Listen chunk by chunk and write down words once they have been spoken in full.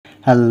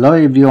Hello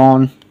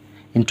everyone,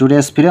 in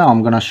today's video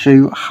I'm gonna show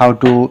you how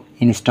to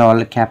install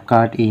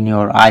CapCut in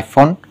your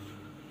iPhone.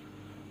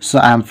 So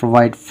I'm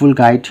provide full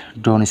guide,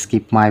 don't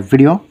skip my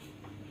video.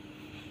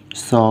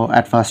 So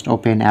at first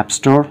open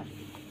Appstore,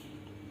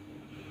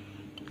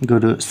 go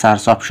to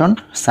search option,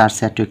 search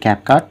set to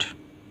CapCut.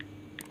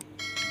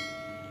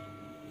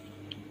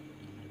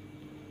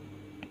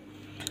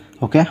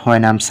 Okay,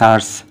 when I'm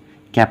search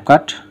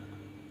CapCut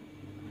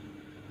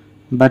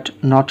but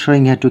not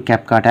showing here to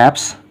CapCut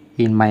apps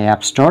in my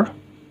App Store.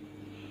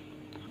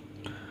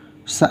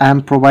 So I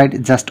am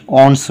provide just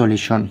one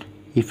solution.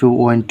 If you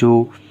want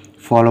to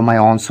follow my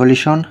own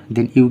solution,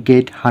 then you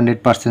get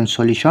 100%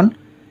 solution.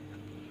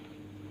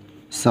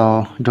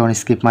 So don't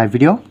skip my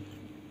video.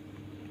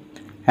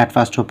 At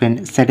first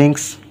open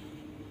settings,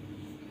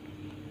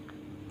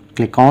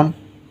 click on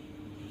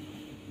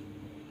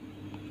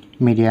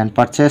media and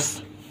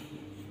purchase.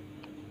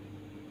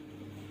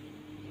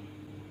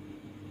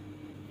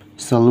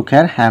 So look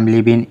here, I am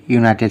living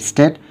United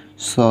States,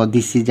 so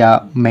this is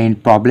a main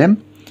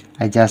problem.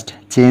 I just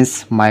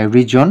change my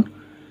region.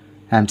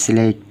 I'm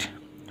select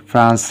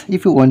France.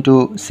 If you want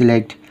to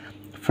select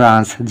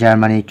France,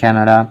 Germany,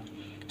 Canada,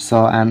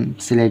 so I'm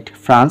select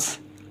France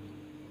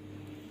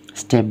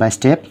step by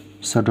step,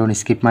 so don't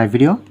skip my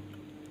video.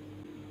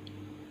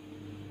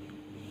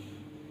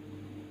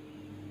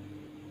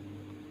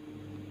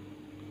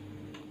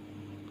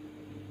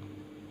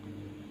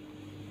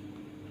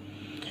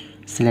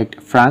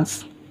 Select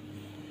France,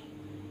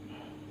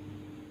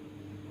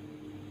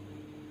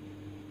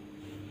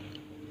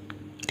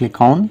 click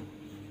on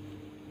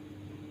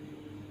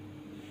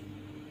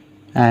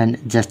and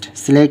just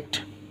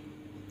select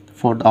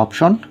for the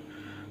option,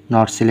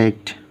 not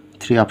select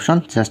three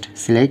options, just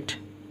select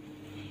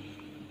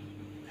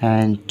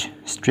and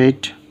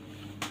straight.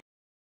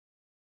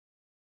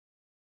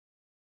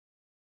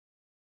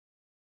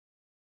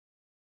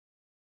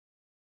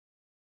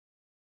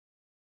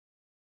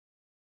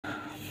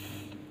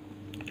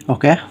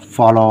 Okay,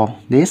 follow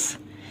this.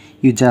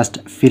 You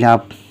just fill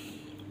up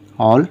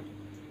all.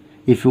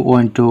 If you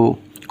want to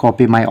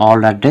copy my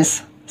old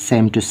address,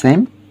 same to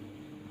same,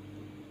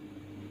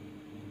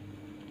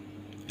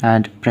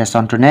 and press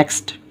on to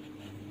next.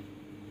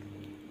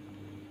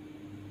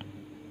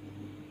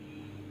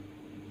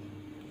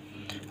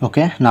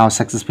 Okay, now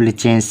successfully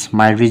changed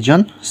my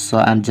region, so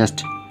I'm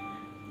just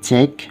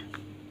check.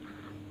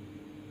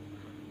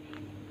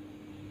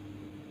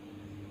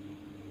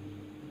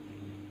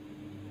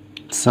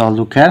 So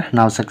look here,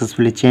 now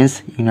successfully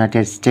changed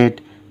United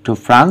States to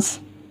France.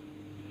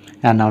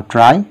 And now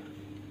try,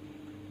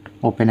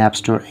 open App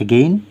Store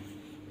again,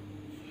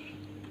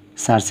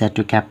 search set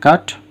to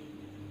CapCut,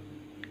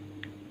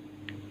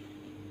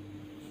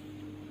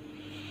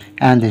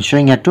 and then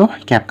showing it to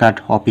CapCut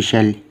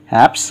official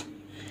apps.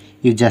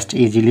 You just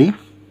easily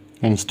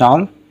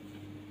install.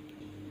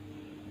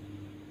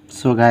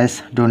 So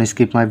guys, don't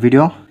skip my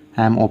video.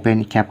 I'm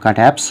open CapCut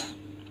apps,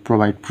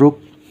 provide proof.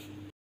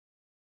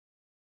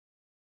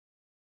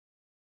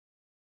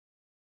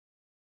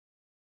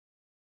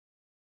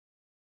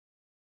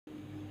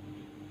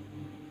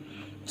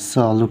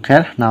 So look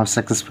here, now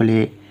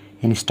successfully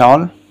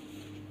install.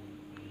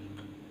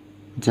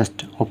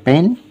 Just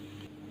open.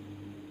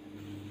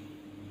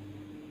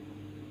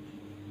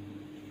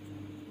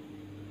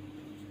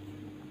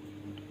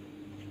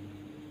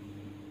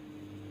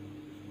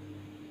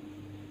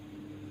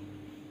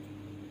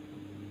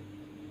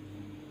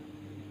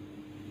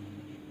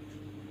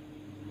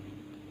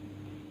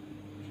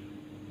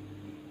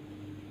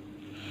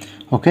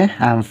 Okay,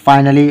 I'm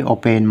finally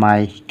open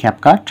my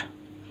CapCut.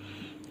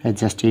 I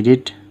just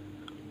edit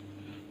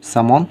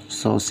someone,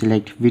 so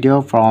select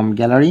video from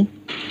gallery.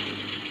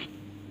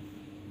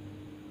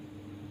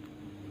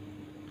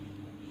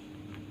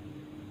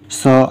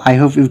 So I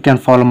hope you can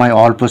follow my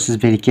all process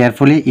very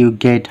carefully. You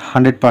get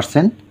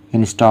 100%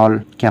 install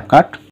CapCut.